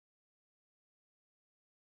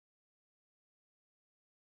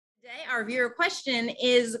Today, our viewer question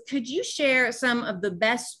is, could you share some of the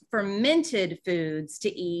best fermented foods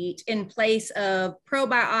to eat in place of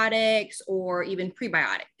probiotics or even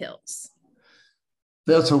prebiotic pills?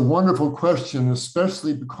 That's a wonderful question,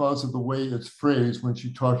 especially because of the way it's phrased when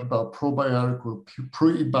she talked about probiotic or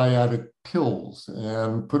prebiotic pills.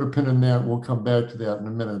 And put a pin in that. We'll come back to that in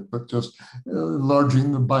a minute, but just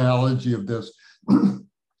enlarging the biology of this.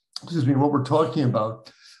 Excuse me, what we're talking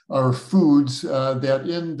about are foods that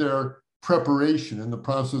in their preparation, in the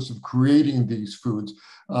process of creating these foods,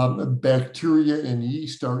 bacteria and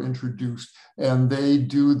yeast are introduced, and they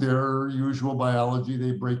do their usual biology.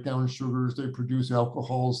 They break down sugars, they produce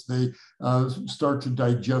alcohols, they start to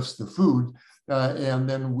digest the food. And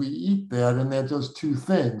then we eat that, and that does two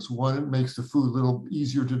things. One, it makes the food a little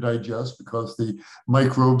easier to digest because the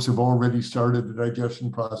microbes have already started the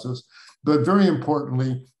digestion process. But very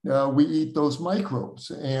importantly, we eat those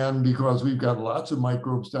microbes. And because we've got lots of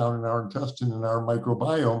microbes down in our intestine and our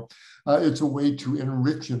microbiome, it's a way to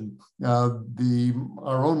enrich our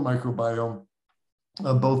own microbiome,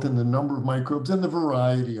 both in the number of microbes and the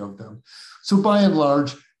variety of them. So by and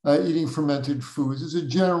large, eating fermented foods is a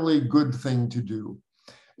generally good thing to do.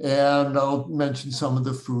 And I'll mention some of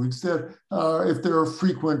the foods that, if there are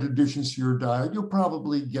frequent additions to your diet, you'll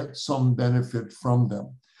probably get some benefit from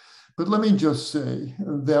them. But let me just say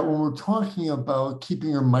that when we're talking about keeping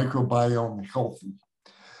your microbiome healthy,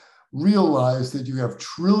 realize that you have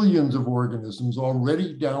trillions of organisms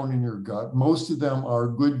already down in your gut. Most of them are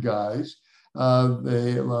good guys.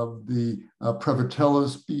 They love the Prevotella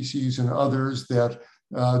species and others that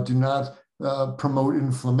do not promote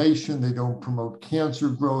inflammation. They don't promote cancer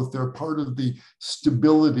growth. They're part of the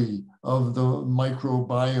stability of the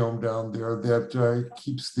microbiome down there that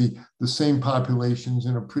keeps the same populations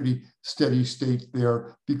in a pretty steady state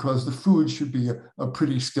there, because the food should be a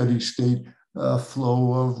pretty steady state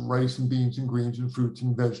flow of rice and beans and greens and fruits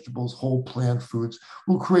and vegetables. Whole plant foods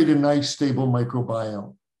will create a nice stable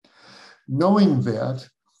microbiome. Knowing that,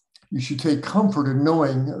 you should take comfort in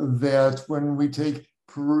knowing that when we take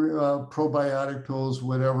probiotic pills,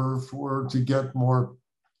 whatever, to get more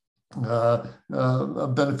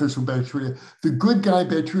beneficial bacteria, the good guy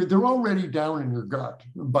bacteria, they're already down in your gut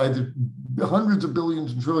by the hundreds of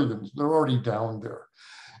billions and trillions. They're already down there.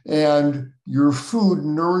 And your food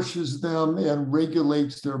nourishes them and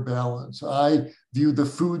regulates their balance. I view the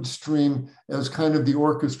food stream as kind of the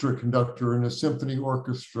orchestra conductor in a symphony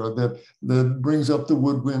orchestra that brings up the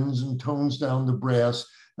woodwinds and tones down the brass.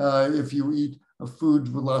 If you eat a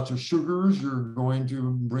food with lots of sugars, you're going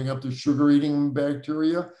to bring up the sugar-eating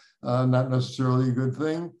bacteria, not necessarily a good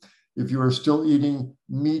thing. If you are still eating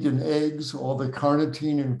meat and eggs, all the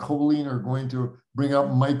carnitine and choline are going to bring up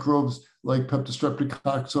microbes like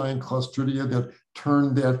Peptostreptococci and Clostridia that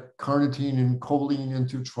turn that carnitine and choline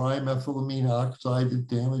into trimethylamine oxide that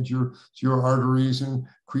damage your arteries and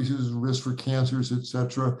increases risk for cancers,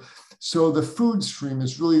 etc. So the food stream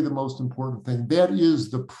is really the most important thing. That is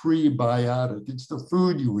the prebiotic. It's the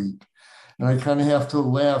food you eat. And I kind of have to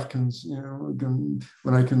laugh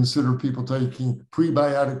when I consider people taking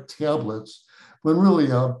prebiotic tablets, when really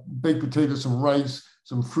baked potatoes, some rice,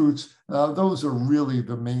 some fruits, those are really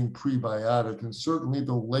the main prebiotic. And certainly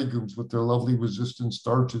the legumes with their lovely resistant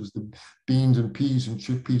starches, the beans and peas and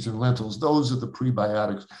chickpeas and lentils, those are the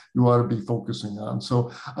prebiotics you ought to be focusing on.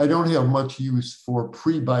 So I don't have much use for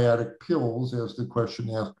prebiotic pills, as the question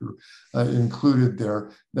asker included there.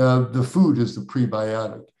 The food is the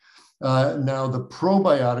prebiotic. Now, the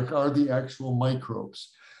probiotic are the actual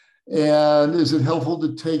microbes. And is it helpful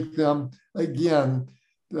to take them? Again,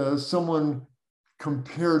 someone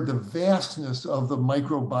compared the vastness of the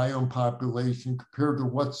microbiome population compared to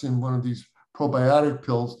what's in one of these probiotic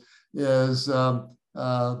pills as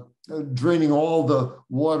draining all the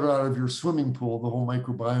water out of your swimming pool, the whole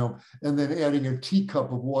microbiome, and then adding a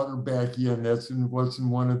teacup of water back in. That's what's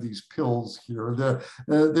in one of these pills here.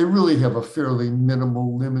 They really have a fairly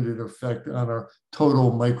minimal, limited effect on our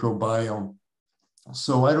total microbiome.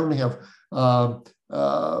 So I don't have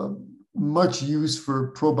much use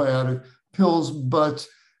for probiotic pills, but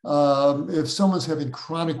if someone's having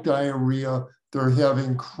chronic diarrhea, they're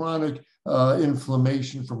having chronic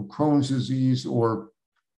inflammation from Crohn's disease or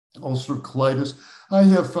ulcerative colitis, I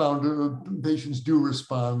have found patients do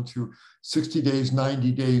respond to 60 days,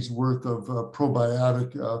 90 days worth of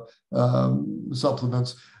probiotic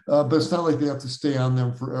supplements, but it's not like they have to stay on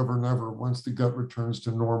them forever and ever. Once the gut returns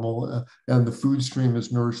to normal and the food stream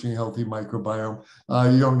is nourishing a healthy microbiome,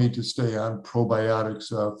 you don't need to stay on probiotics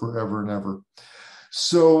forever and ever.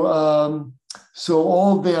 So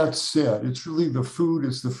all that said, it's really the food,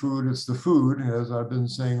 it's the food, as I've been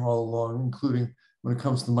saying all along, including when it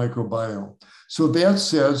comes to the microbiome. So that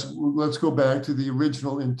says, let's go back to the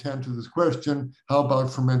original intent of this question. How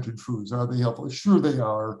about fermented foods? Are they helpful? Sure, they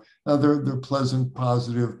are. They're pleasant,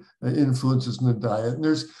 positive influences in the diet. And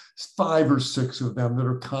there's 5 or 6 of them that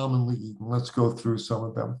are commonly eaten. Let's go through some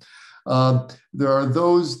of them. There are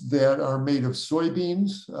those that are made of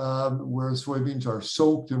soybeans, where soybeans are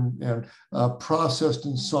soaked and processed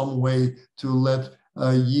in some way to let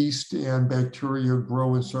yeast and bacteria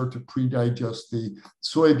grow and start to pre-digest the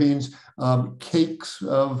soybeans. Cakes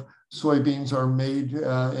of soybeans are made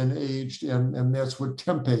and aged, and that's what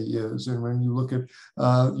tempeh is. And when you look at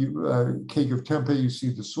cake of tempeh, you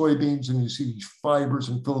see the soybeans and you see these fibers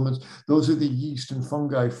and filaments. Those are the yeast and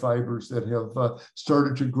fungi fibers that have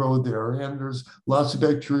started to grow there. And there's lots of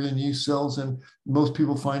bacteria and yeast cells, and most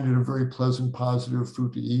people find it a very pleasant, positive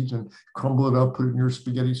food to eat, and crumble it up, put it in your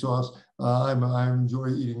spaghetti sauce. I enjoy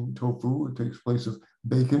eating tofu. It takes place of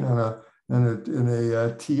bacon and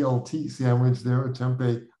a TLT sandwich there, a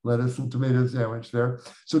tempeh lettuce and tomato sandwich there.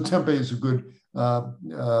 So tempeh is a good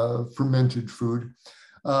fermented food.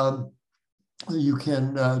 You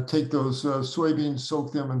can take those soybeans,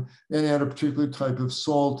 soak them, and add a particular type of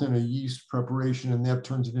salt and a yeast preparation, and that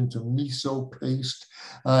turns it into miso paste.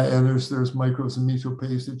 And there's microbes in miso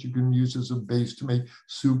paste that you can use as a base to make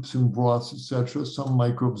soups and broths, etc. Some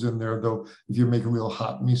microbes in there, though. If you make a real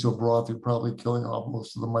hot miso broth, you're probably killing off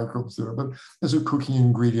most of the microbes there. But as a cooking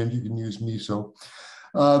ingredient, you can use miso.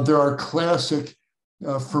 There are classic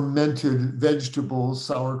fermented vegetables,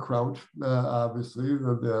 sauerkraut, obviously,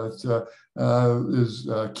 that is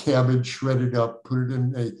cabbage shredded up, put it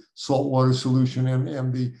in a saltwater solution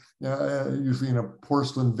and usually in a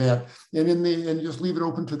porcelain vat, and just leave it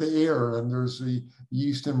open to the air. And there's the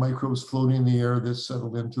yeast and microbes floating in the air that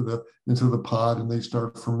settle into the pod, and they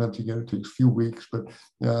start fermenting it. It takes a few weeks, but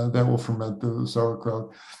that will ferment the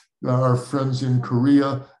sauerkraut. Our friends in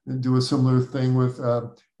Korea do a similar thing with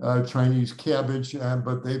Chinese cabbage,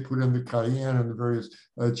 but they put in the cayenne and the various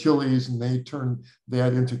chilies, and they turn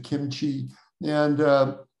that into kimchi. And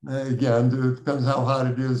again, it depends how hot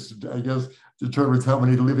it is, I guess, determines how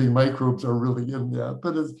many living microbes are really in that.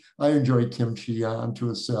 But I enjoy kimchi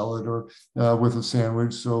onto a salad or with a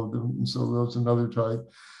sandwich, so that's another type.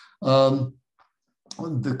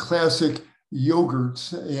 The classic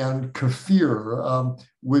yogurts and kefir,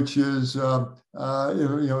 which is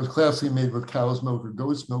is classically made with cow's milk or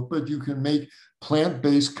goat's milk, but you can make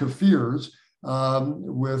plant-based kefirs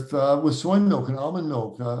with soy milk and almond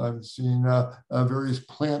milk. I've seen various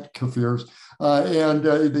plant kefirs, and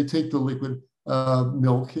they take the liquid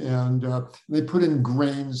milk and they put in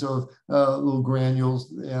grains of little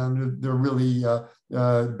granules, and they're really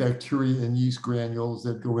bacteria and yeast granules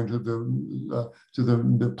that go into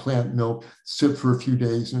the plant milk, sit for a few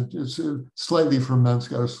days, and it's slightly ferments,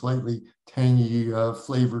 got a slightly tangy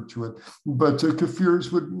flavor to it. But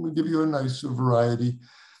kefirs would give you a nice variety.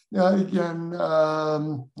 And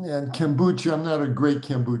kombucha, I'm not a great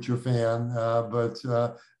kombucha fan, but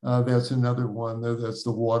that's another one. That's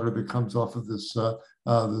the water that comes off of this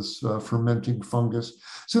fermenting fungus.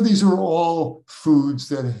 So these are all foods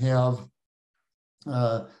that have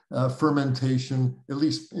fermentation, at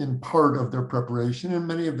least in part of their preparation, and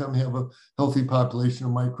many of them have a healthy population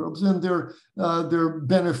of microbes, and they're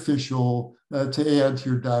beneficial to add to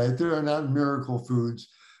your diet. They are not miracle foods.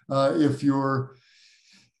 If you're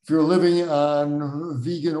living on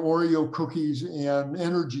vegan Oreo cookies and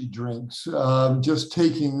energy drinks, just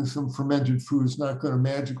taking some fermented food is not going to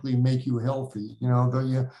magically make you healthy.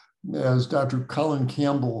 As Dr. Colin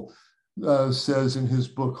Campbell says in his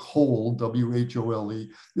book Whole,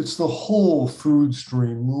 W-H-O-L-E, it's the whole food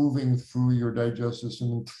stream moving through your digestive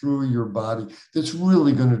system and through your body that's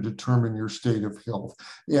really going to determine your state of health.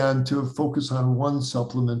 And to focus on one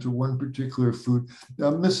supplement or one particular food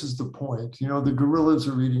misses the point. The gorillas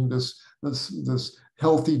are eating this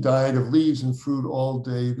healthy diet of leaves and fruit all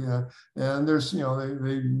day, and there's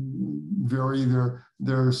they vary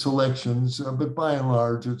their selections, but by and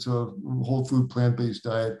large it's a whole food plant-based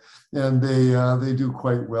diet, and they do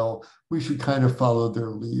quite well. We should kind of follow their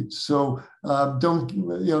lead. So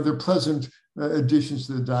they're pleasant additions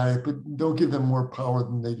to the diet, but don't give them more power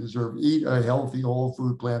than they deserve. Eat a healthy whole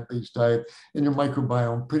food plant-based diet, and your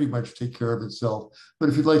microbiome pretty much take care of itself. But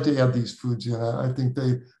if you'd like to add these foods in, I think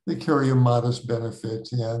they carry a modest benefit,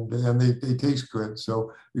 and they taste good.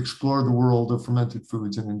 So explore the world of fermented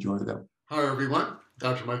foods and enjoy them. Hi everyone,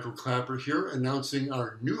 Dr. Michael Klaper here, announcing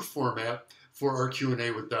our new format for our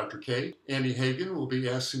Q&A with Dr. K. Annie Hagen will be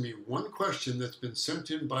asking me one question that's been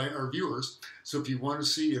sent in by our viewers. So if you want to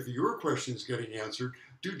see if your question is getting answered,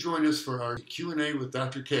 do join us for our Q&A with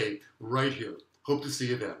Dr. K right here. Hope to see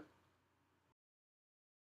you then.